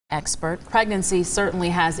Expert. Pregnancy certainly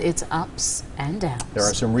has its ups and downs. There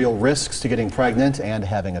are some real risks to getting pregnant and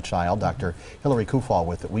having a child. Dr. Hillary Kufal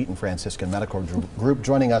with the Wheaton Franciscan Medical Group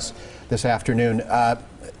joining us this afternoon.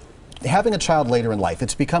 Having a child later in life,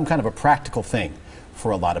 it's become kind of a practical thing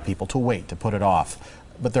for a lot of people to wait, to put it off.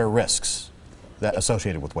 But there are risks that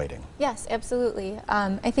associated with waiting. Yes, absolutely.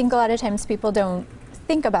 I think a lot of times people don't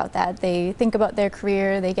think about that. They think about their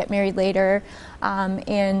career, they get married later,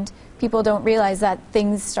 and people don't realize that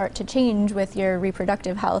things start to change with your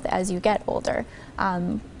reproductive health as you get older.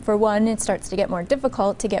 For one, it starts to get more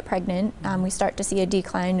difficult to get pregnant. We start to see a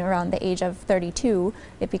decline around the age of 32.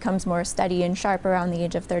 It becomes more steady and sharp around the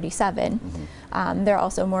age of 37. There are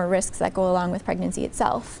also more risks that go along with pregnancy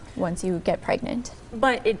itself once you get pregnant.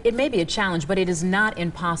 But it may be a challenge, but it is not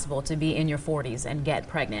impossible to be in your 40s and get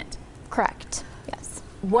pregnant. Correct, yes.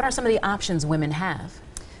 What are some of the options women have?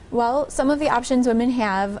 Well, some of the options women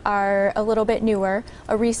have are a little bit newer.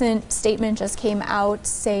 A recent statement just came out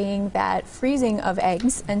saying that freezing of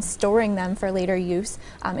eggs and storing them for later use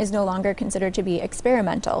is no longer considered to be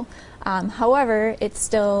experimental. However, it's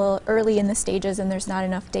still early in the stages and there's not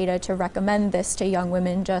enough data to recommend this to young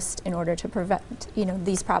women just in order to prevent,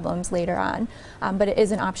 these problems later on. But it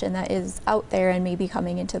is an option that is out there and may be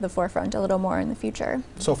coming into the forefront a little more in the future.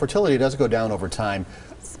 So fertility does go down over time.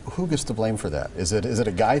 Who gets the blame for that? Is it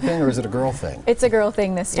a guy thing or is it a girl thing? It's a girl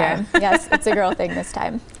thing this time. Yeah. Yes, it's a girl thing this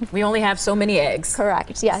time. We only have so many eggs.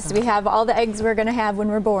 Correct. Yes, we have all the eggs we're going to have when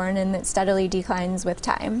we're born, and it steadily declines with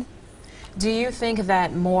time. Do you think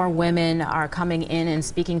that more women are coming in and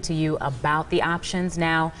speaking to you about the options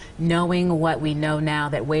now, knowing what we know now,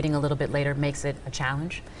 that waiting a little bit later makes it a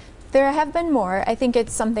challenge? There have been more. I think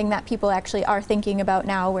it's something that people actually are thinking about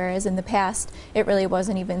now, whereas in the past it really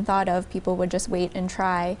wasn't even thought of. People would just wait and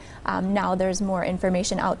try. Now there's more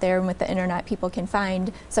information out there, and with the internet people can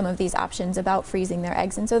find some of these options about freezing their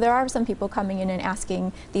eggs. And so there are some people coming in and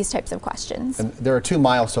asking these types of questions. And there are two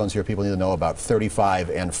milestones here people need to know about, 35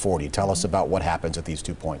 and 40. Tell us about what happens at these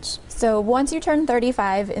 2 points. So once you turn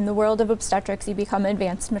 35, in the world of obstetrics, you become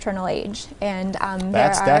advanced maternal age. And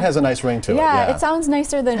that has a nice ring to it. Yeah, it sounds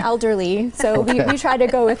nicer than elderly, so okay. we try to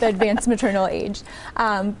go with advanced maternal age.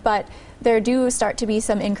 But there do start to be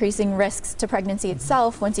some increasing risks to pregnancy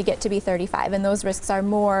itself once you get to be 35, and those risks are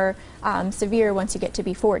more severe once you get to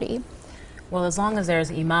be 40. Well, as long as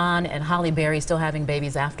there's Iman and Holly Berry still having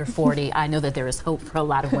babies after 40, I know that there is hope for a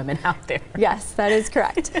lot of women out there. Yes, that is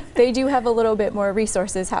correct. They do have a little bit more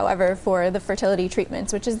resources, however, for the fertility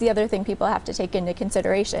treatments, which is the other thing people have to take into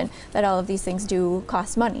consideration, that all of these things do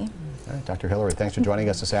cost money. All right, Dr. Hillary, thanks for joining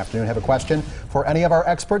us this afternoon. Have a question for any of our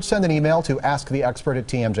experts? Send an email to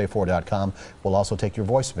asktheexpert@tmj4.com. We'll also take your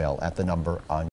voicemail at the number on